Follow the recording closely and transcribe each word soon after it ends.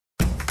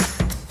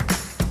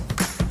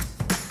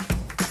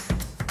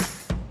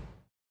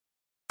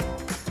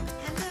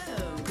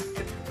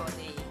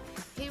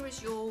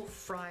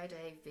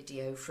Friday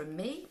video from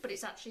me, but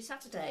it's actually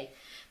Saturday,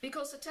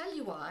 because I tell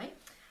you why.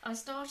 I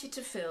started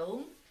to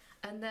film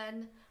and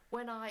then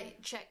when I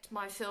checked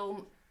my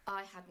film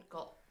I hadn't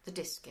got the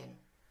disc in.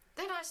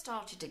 Then I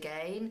started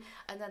again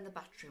and then the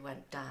battery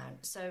went down.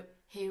 So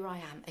here I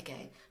am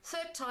again.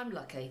 Third time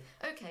lucky.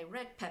 Okay,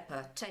 red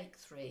pepper, take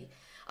 3.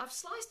 I've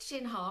sliced it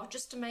in half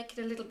just to make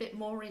it a little bit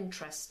more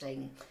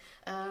interesting,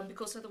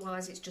 because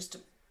otherwise it's just a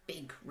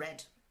big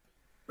red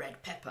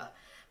pepper.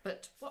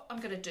 But what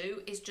I'm going to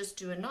do is just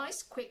do a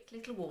nice quick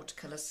little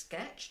watercolour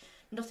sketch,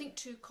 nothing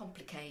too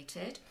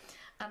complicated,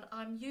 and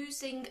I'm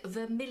using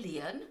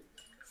vermilion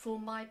for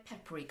my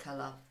peppery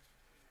colour.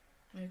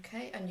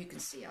 Okay, and you can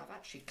see I've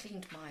actually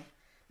cleaned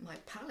my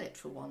palette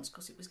for once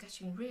because it was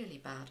getting really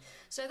bad.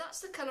 So that's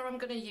the colour I'm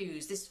going to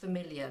use, this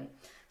vermilion.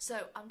 So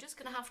I'm just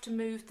going to have to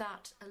move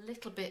that a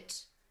little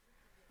bit.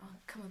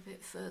 I'll come a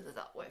bit further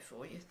that way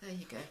for you. There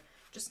you go.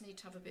 Just need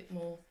to have a bit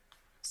more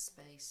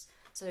space.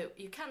 So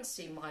you can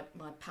see my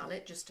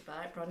palette just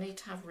about, but I need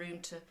to have room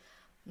to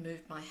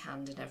move my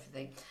hand and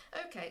everything.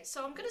 Okay,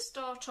 so I'm going to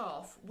start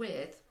off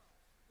with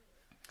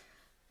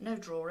no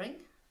drawing,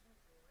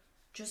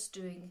 just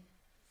doing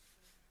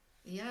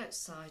the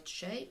outside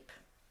shape.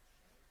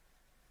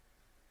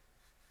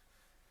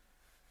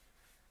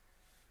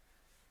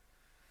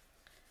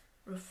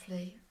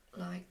 Roughly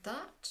like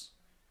that.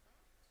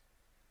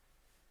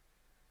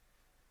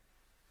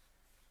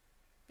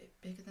 Bit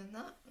bigger than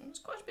that. And there's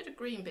quite a bit of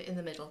green bit in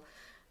the middle.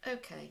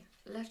 Okay,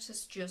 let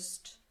us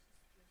just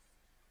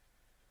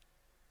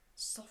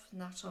soften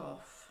that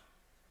off.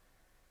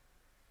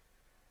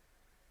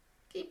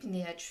 Keeping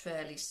the edge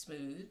fairly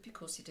smooth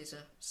because it is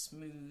a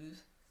smooth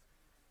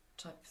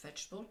type of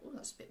vegetable. Oh,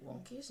 that's a bit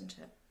wonky, isn't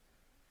it?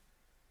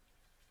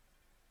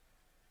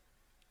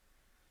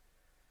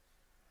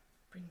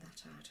 Bring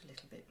that out a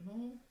little bit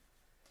more.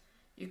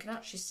 You can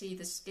actually see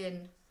the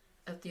skin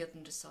of the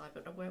underside,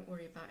 but I won't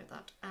worry about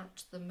that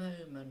at the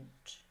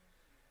moment.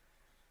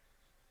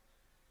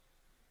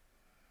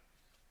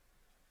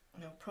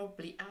 And I'll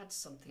probably add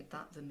something,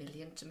 that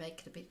vermilion, to make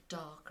it a bit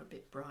darker, a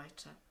bit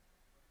brighter.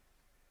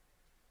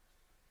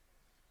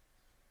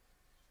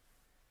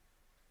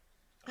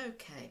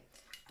 Okay,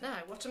 now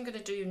what I'm going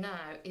to do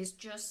now is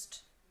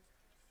just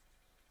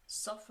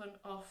soften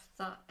off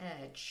that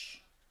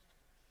edge.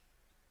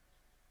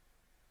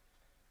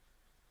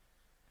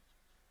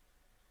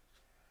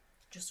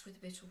 Just with a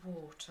bit of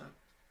water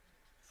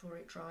before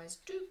it dries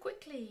too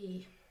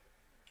quickly,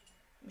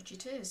 which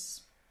it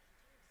is.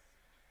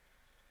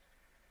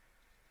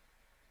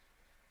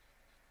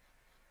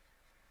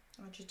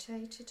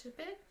 Agitate it a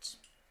bit.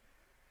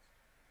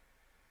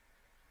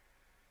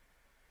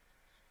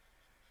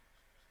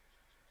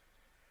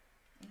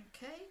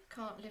 Okay,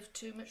 can't lift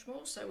too much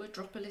more, so we'll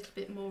drop a little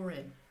bit more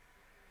in.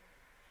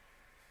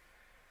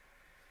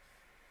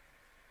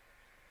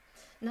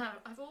 Now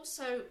I've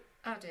also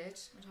added,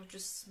 and I've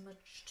just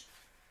smudged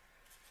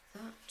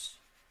that.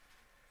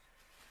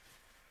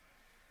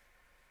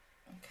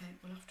 Okay,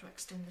 we'll have to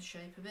extend the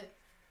shape a bit.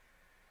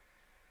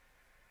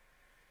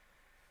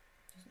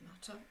 Doesn't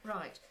matter.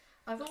 Right,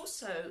 I've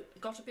also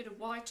got a bit of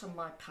white on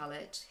my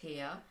palette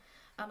here,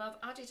 and I've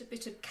added a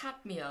bit of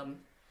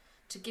cadmium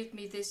to give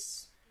me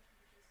this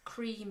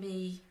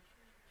creamy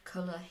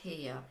colour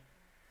here.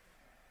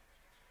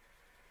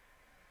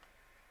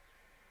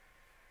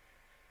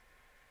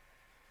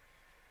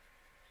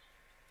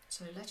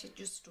 So let it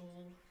just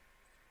all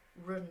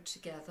run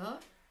together.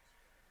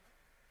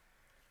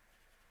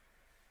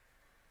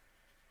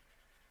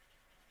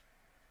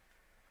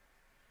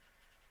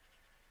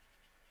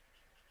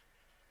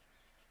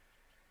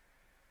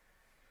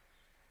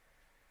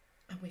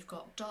 And we've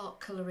got dark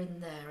colour in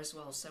there as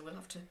well, so we'll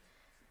have to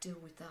deal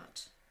with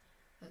that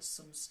at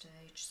some stage.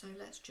 So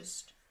let's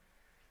just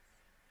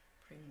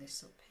bring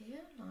this up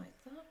here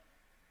like that.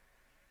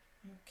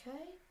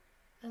 Okay,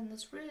 and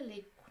there's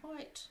really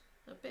quite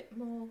a bit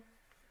more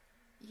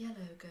yellow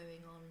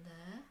going on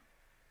there.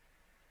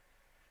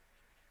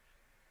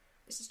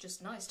 This is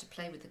just nice to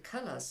play with the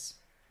colours.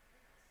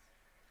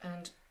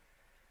 And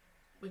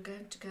we're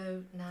going to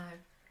go now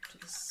to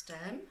the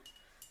stem.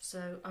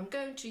 So I'm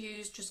going to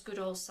use just good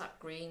old sap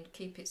green,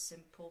 keep it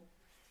simple.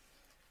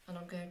 And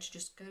I'm going to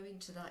just go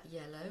into that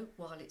yellow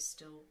while it's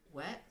still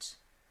wet.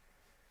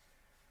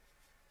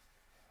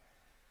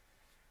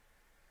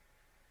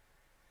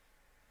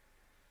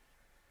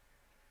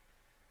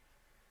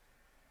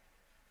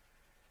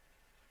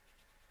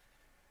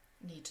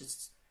 Need to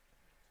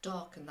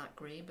darken that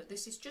green, but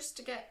this is just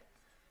to get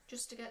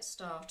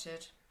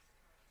started.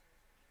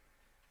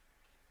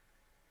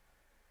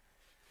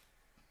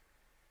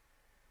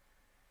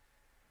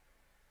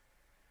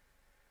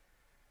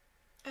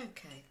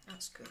 Okay,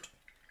 that's good.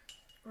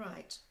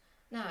 Right,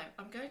 now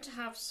I'm going to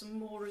have some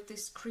more of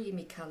this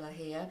creamy colour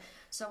here.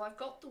 So I've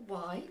got the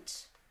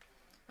white.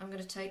 I'm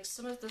going to take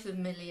some of the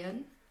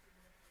vermilion.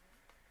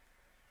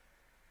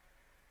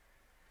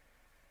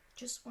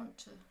 Just want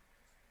to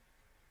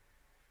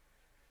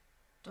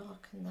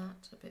darken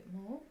that a bit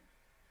more.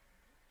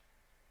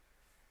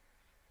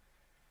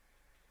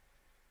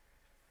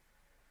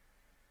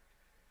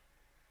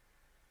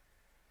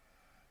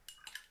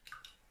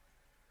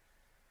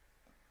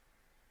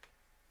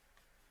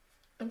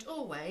 And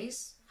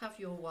always have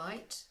your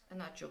white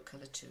and add your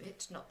colour to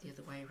it, not the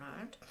other way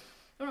around.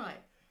 Alright,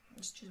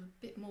 let's do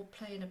a bit more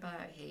playing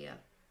about here.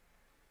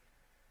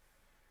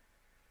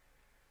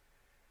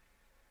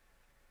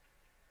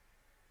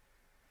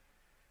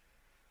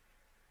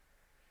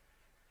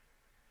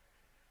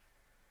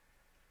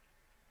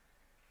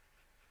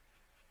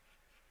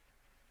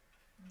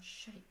 And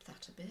shape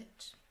that a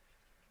bit.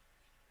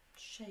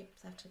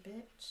 Shape that a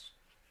bit.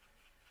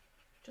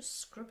 Just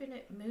scrubbing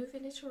it,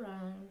 moving it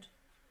around,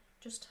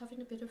 just having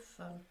a bit of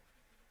fun.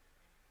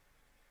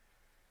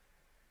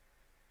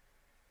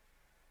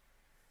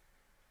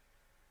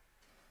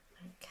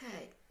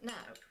 Okay, now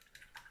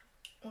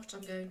what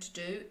I'm going to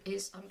do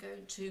is I'm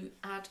going to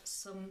add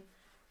some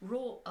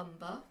raw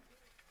umber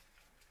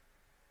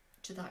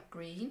to that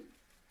green.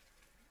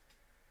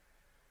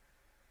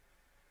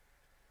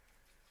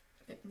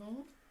 A bit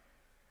more.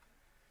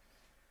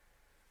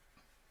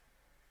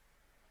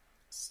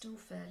 Still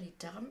fairly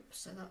damp,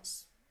 so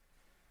that's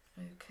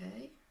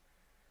okay.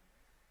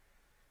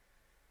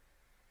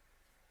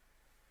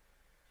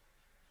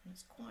 And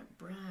it's quite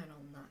brown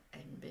on that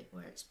end bit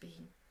where it's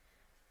been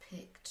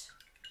picked.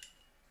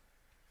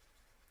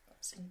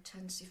 Let's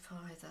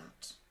intensify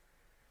that.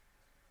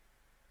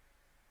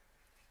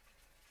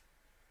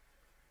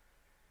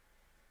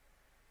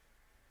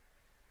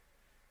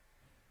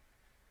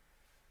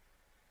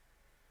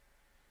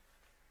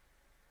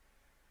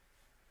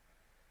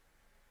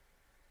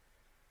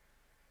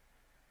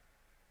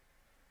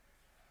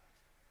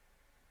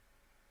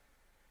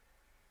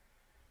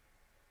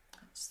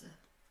 That's the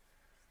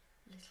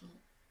little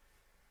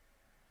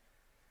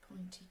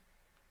pointy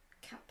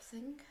cap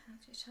thing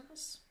that it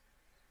has.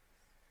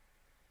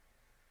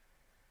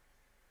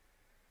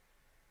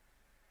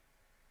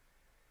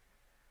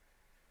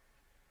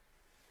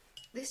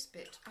 This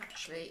bit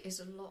actually is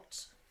a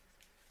lot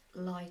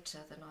lighter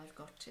than I've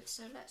got it,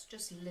 so let's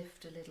just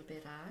lift a little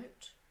bit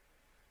out.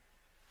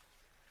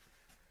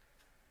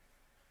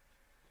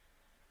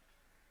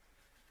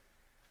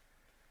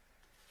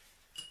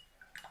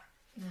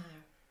 Now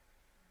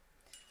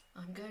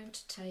I'm going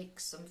to take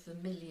some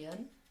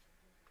vermilion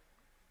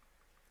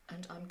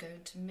and I'm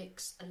going to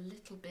mix a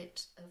little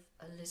bit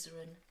of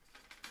alizarin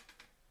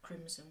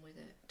crimson with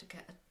it to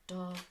get a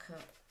darker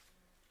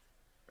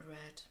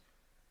red.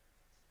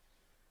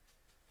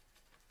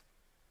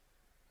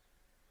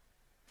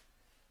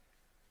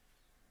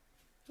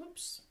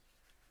 Oops,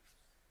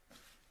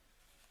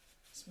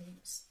 some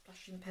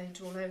splashing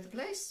paint all over the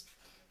place.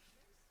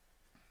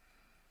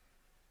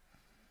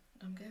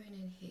 I'm going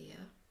in here.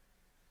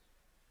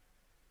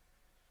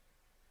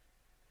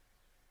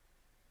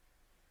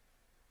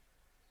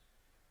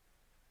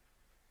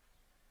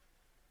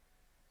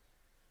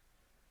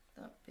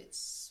 That bit's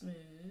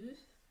smooth,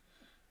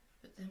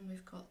 but then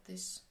we've got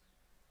this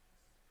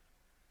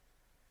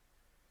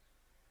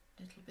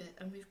little bit,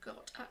 and we've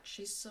got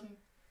actually some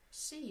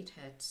seed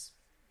heads.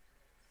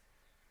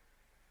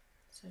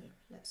 So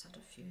let's add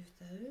a few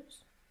of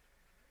those.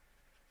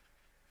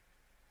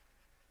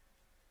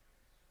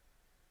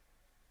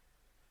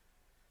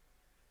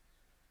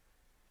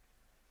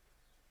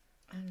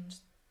 And the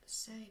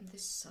same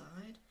this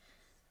side,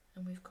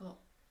 and we've got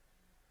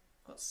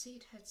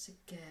seed heads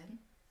again.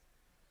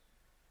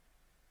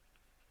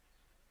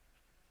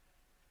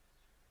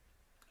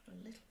 Got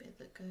a little bit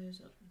that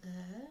goes up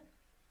there.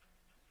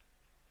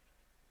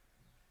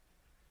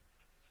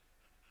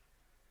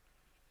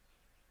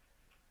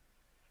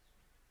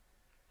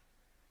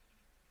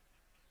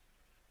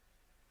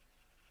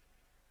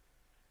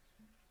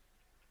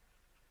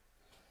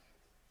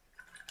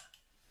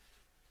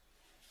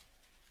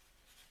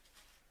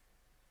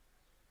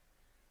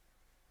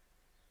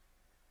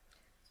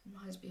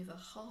 Reminds me of a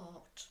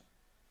heart.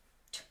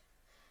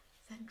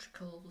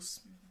 Ventricles,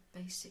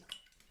 basic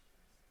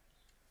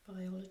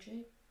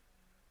biology.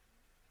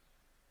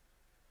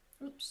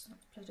 Oops,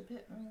 that's played a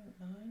bit, I don't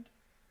mind.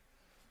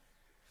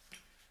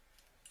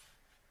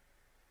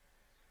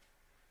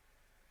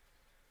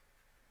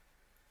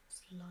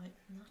 Let's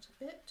lighten that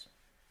a bit.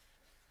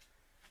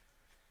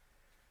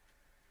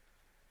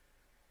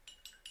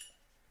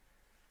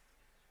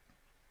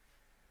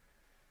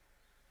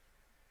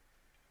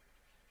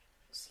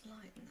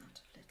 Lighten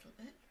that a little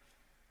bit.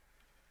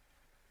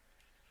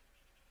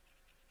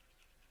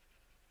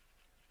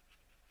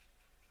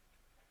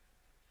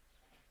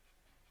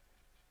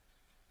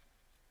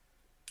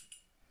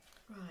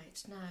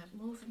 Right, now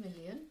more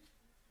vermilion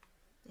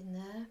in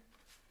there,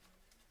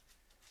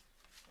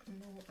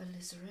 more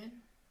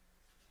alizarin,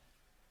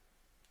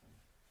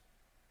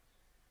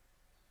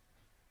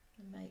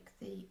 and make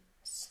the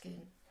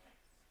skin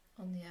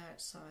on the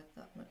outside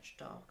that much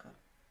darker.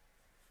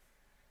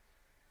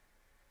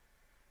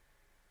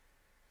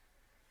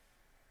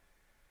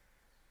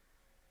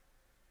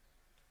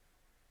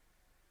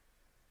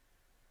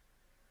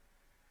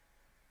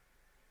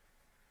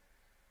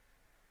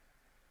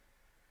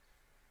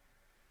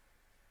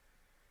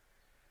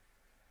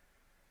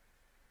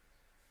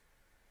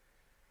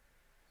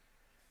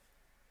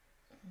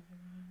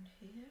 Around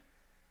here.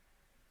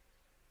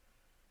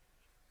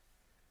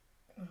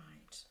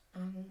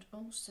 and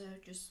also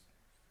just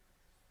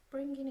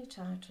bringing it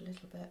out a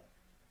little bit.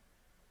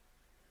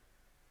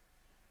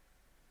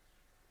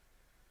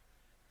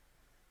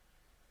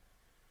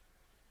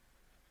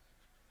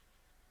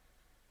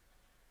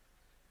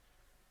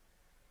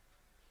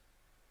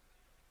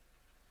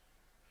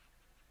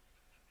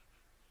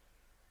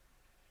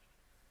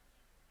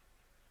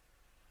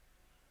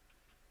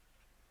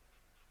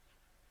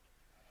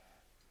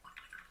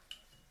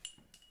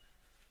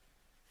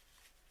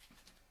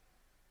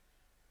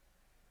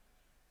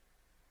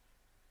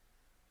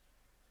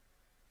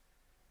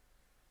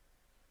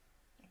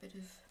 A bit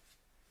of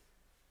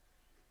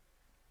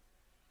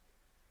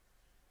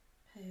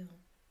pale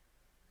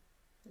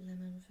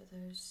lemon for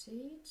those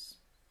seeds.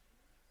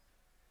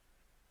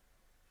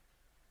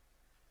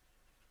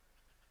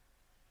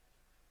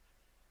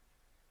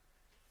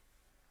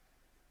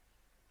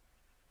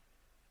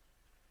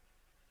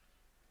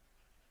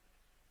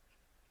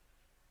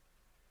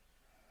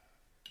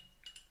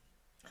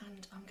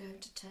 And I'm going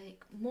to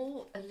take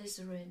more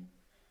alizarin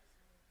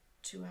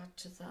to add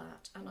to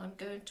that, and I'm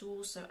going to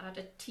also add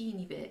a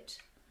teeny bit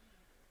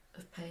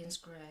of Payne's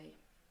grey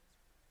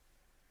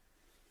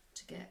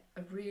to get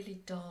a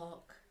really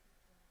dark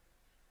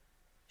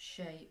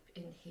shape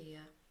in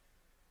here.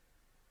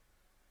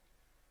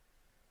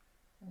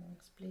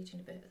 It's bleeding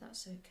a bit, but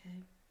that's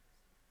okay.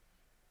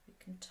 We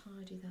can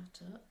tidy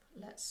that up.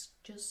 Let's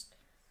just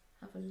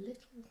have a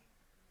little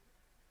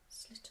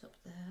slit up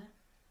there.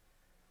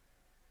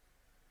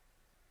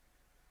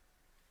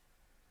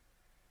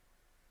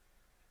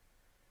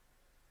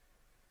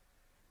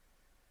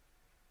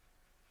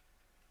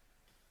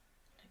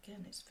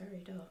 Again, it's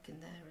very dark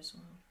in there as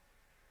well.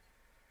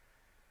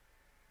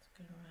 Let's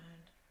go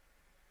around.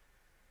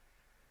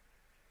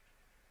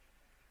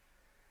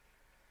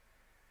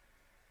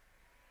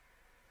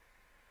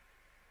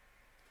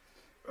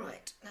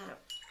 Right, now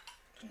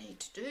what I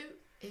need to do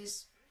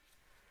is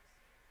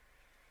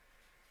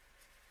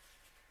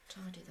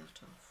tidy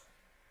that off.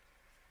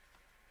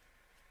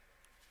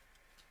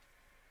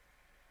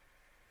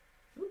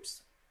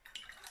 Oops.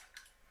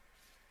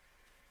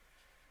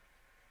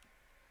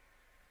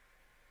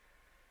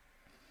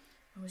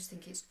 I always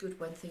think it's good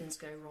when things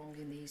go wrong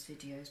in these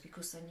videos,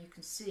 because then you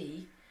can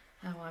see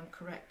how I'm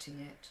correcting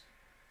it.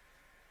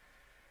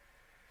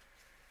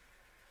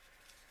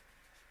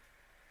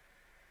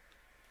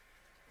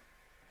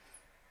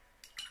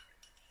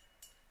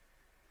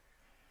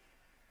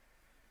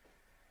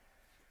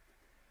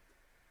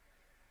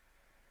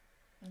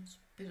 There's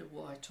a bit of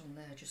white on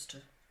there just to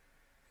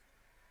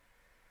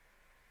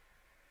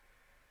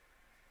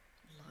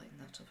lighten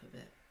that up a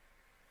bit.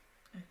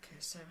 Okay,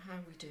 so how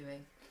are we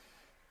doing?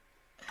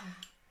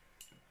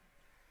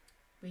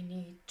 We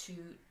need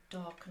to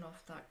darken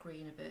off that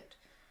green a bit.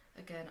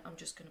 Again, I'm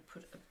just going to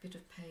put a bit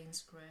of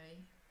Payne's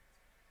grey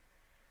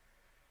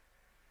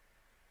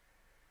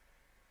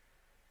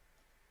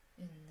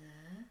in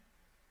there.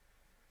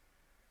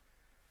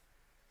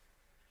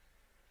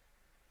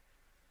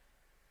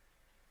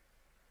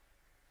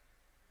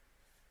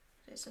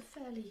 It's a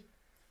fairly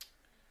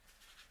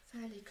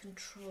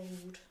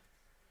controlled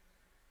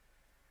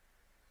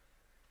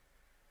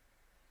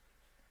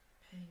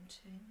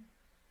painting.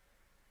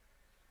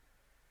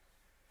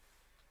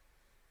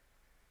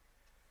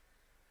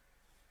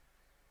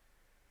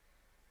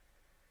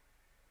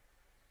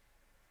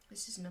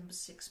 This is number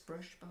 6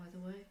 brush, by the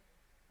way.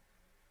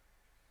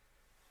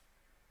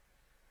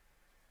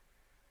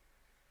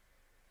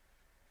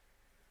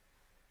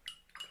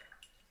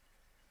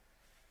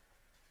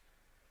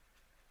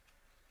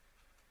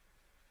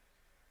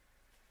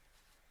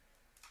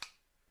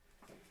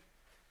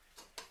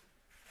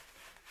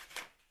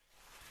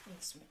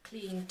 Need some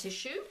clean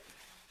tissue.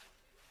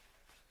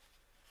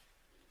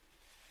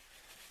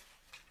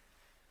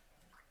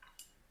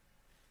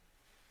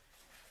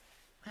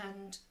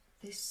 And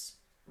this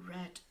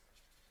red,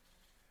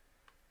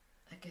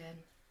 again,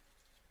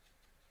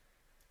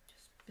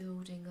 just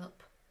building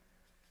up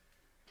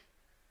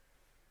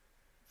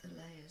the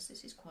layers.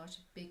 This is quite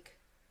a big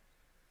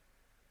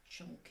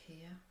chunk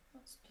here.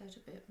 That's bled a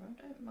bit, but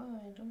I don't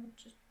mind. I'm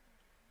just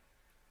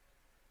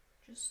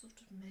sort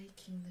of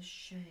making the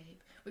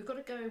shape. We've got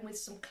to go in with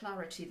some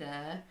clarity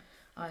there,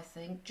 I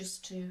think,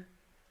 just to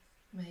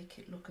make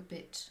it look a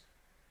bit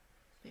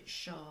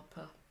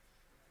sharper.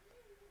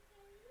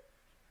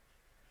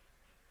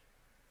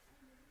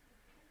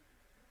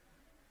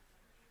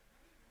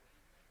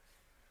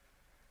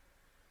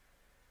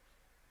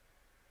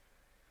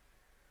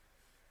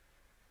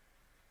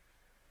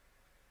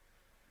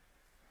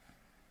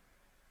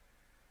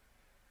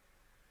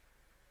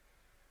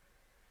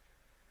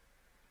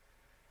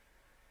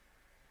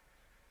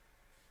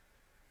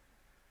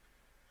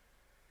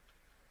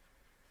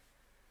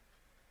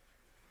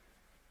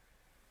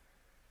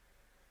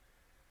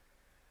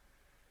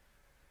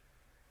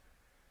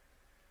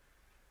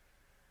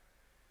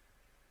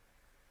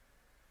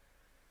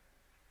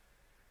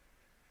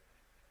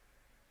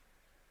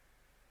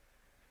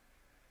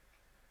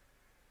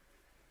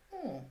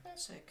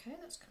 That's okay,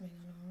 that's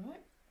coming on all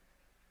right.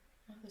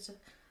 Now there's a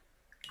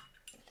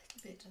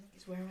bit, I think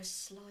it's where I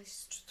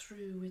sliced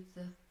through with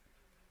the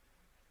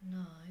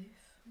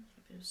knife. A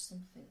little bit of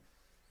something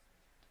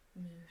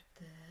moved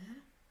there.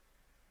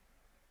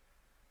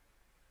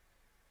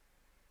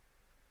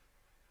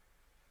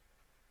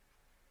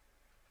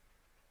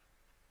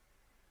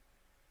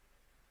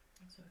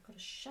 So I've got a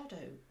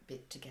shadow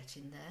bit to get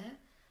in there.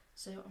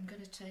 So I'm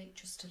going to take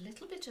just a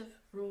little bit of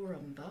raw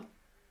umber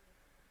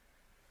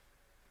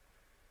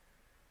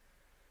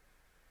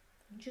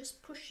and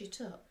just push it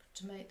up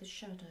to make the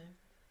shadow.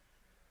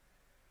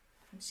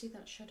 Can you see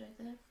that shadow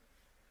there?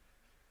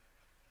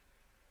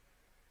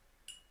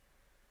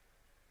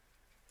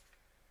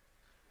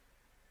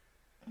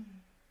 A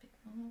bit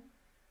more.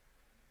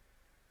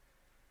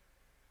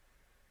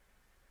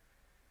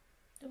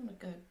 Don't want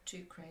to go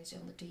too crazy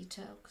on the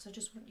detail because I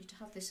just want you to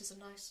have this as a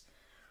nice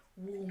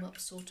warm-up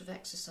sort of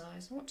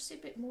exercise. I want to see a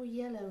bit more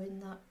yellow in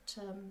that,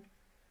 I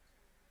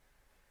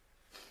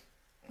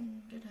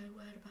don't know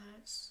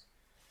whereabouts.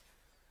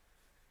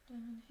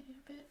 Down here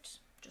a bit,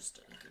 just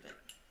a little bit.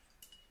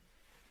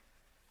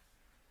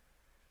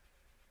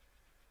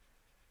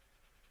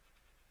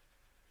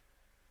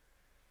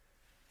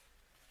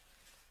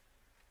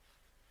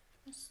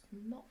 Just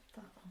mop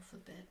that off a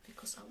bit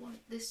because I want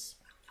this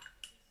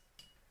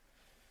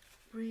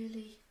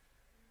really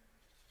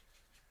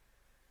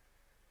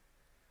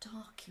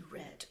darky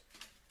red.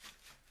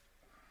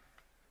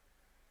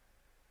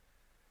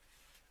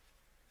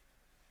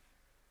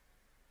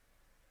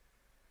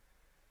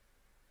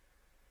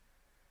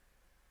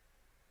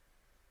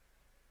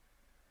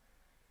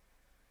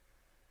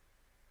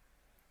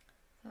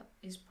 That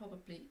is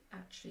probably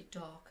actually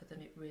darker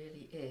than it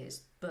really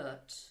is,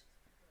 but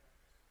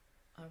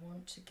I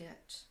want to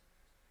get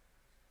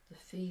the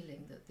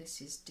feeling that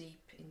this is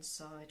deep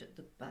inside at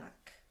the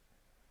back.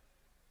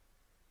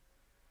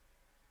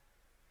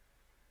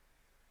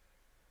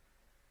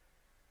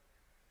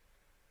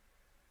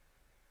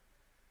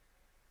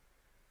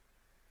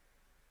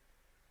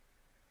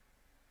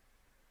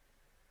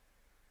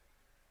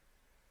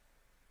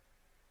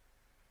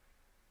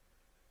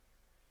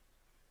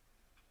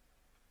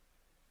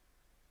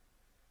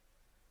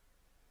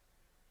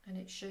 And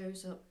it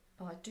shows up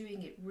by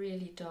doing it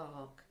really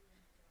dark.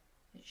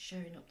 It's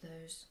showing up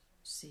those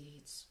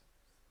seeds.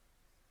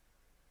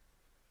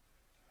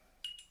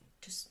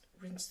 Just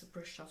rinse the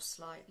brush off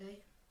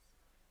slightly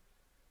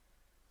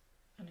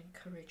and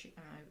encourage it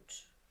out.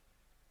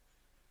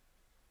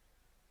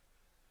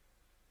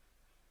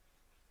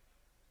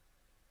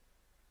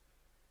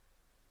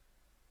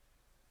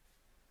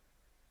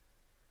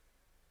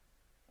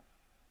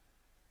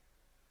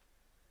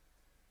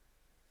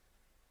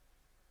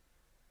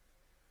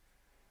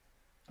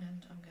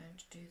 And I'm going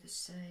to do the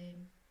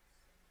same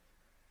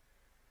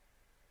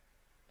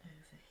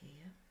over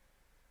here.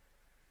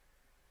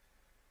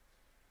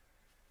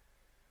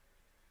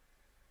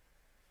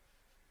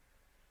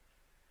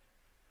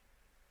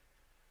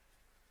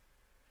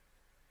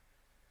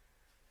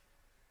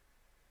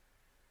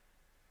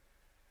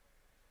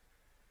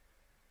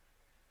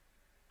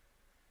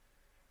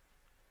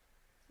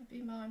 And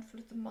be mindful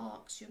of the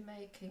marks you're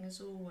making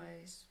as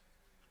always.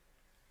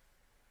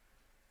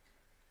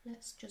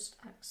 Let's just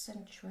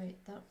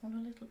accentuate that one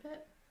a little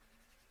bit.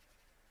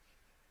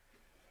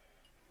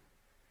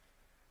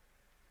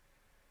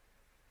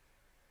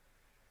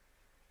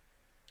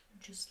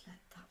 Just let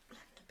that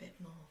blend a bit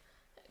more.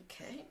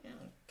 Okay,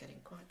 I'm getting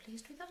quite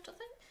pleased with that, I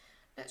think.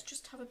 Let's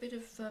just have a bit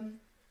of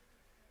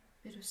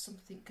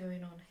something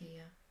going on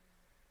here.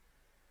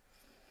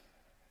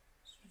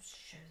 Just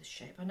show the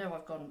shape. I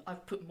know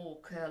I've put more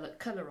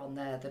colour on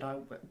there than I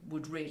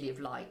would really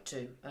have liked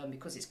to,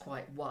 because it's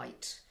quite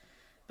white.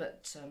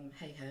 But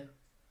hey ho,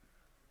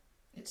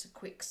 it's a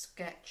quick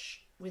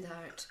sketch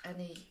without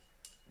any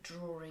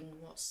drawing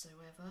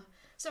whatsoever.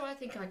 So I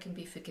think I can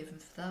be forgiven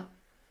for that.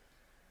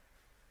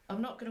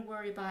 I'm not going to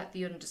worry about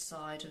the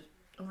underside,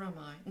 or am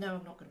I? No,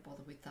 I'm not going to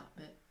bother with that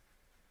bit.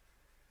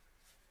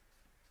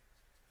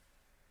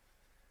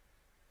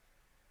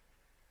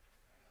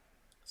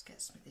 Let's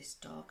get some of this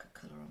darker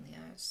colour on the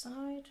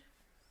outside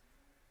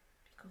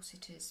because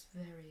it is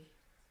very,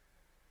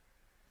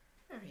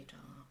 very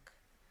dark.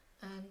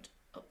 And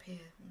up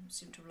here, I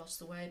seem to have lost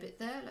the way a bit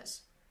there.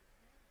 Let's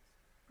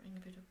bring a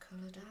bit of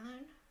colour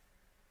down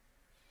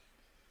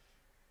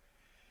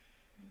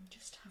and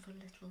just have a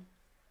little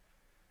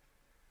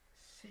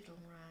fiddle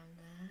around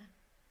there.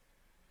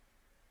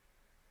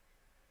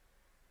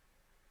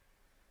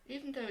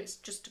 Even though it's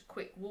just a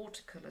quick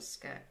watercolour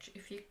sketch,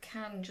 if you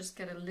can just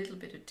get a little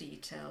bit of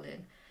detail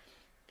in,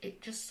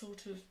 it just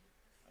sort of,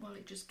 well,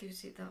 it just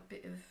gives it that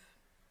bit of,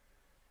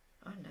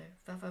 I don't know,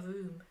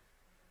 va-va-voom.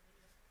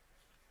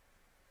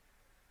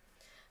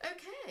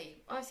 Okay,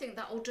 I think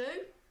that'll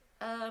do.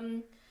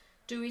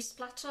 Do we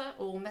splatter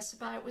or mess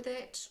about with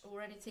it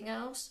or anything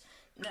else?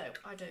 No,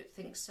 I don't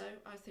think so.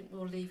 I think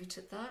we'll leave it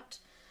at that.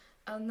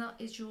 And that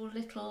is your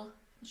little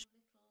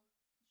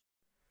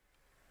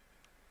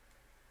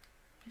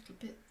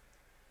bit,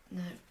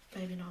 no,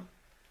 maybe not.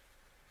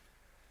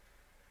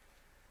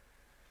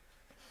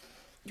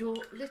 your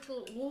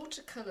little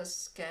watercolour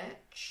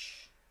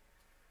sketch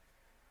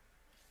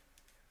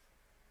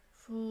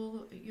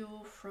for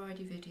your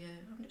Friday video.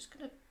 I'm just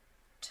going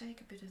to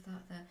take a bit of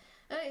that there.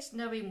 And it's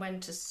knowing when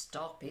to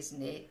stop,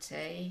 isn't it,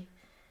 eh?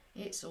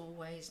 It's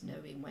always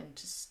knowing when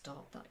to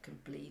stop. That can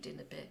bleed in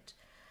a bit.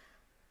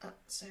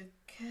 That's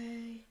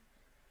okay.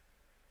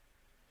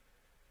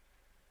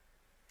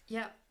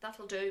 Yeah,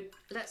 that'll do.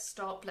 Let's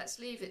stop. Let's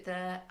leave it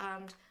there.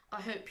 And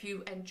I hope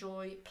you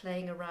enjoy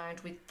playing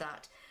around with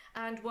that.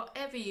 And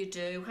whatever you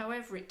do,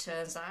 however it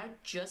turns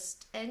out,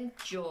 just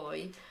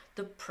enjoy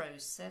the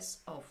process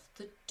of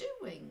the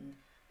doing.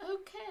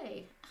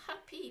 Okay,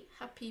 happy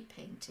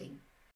painting.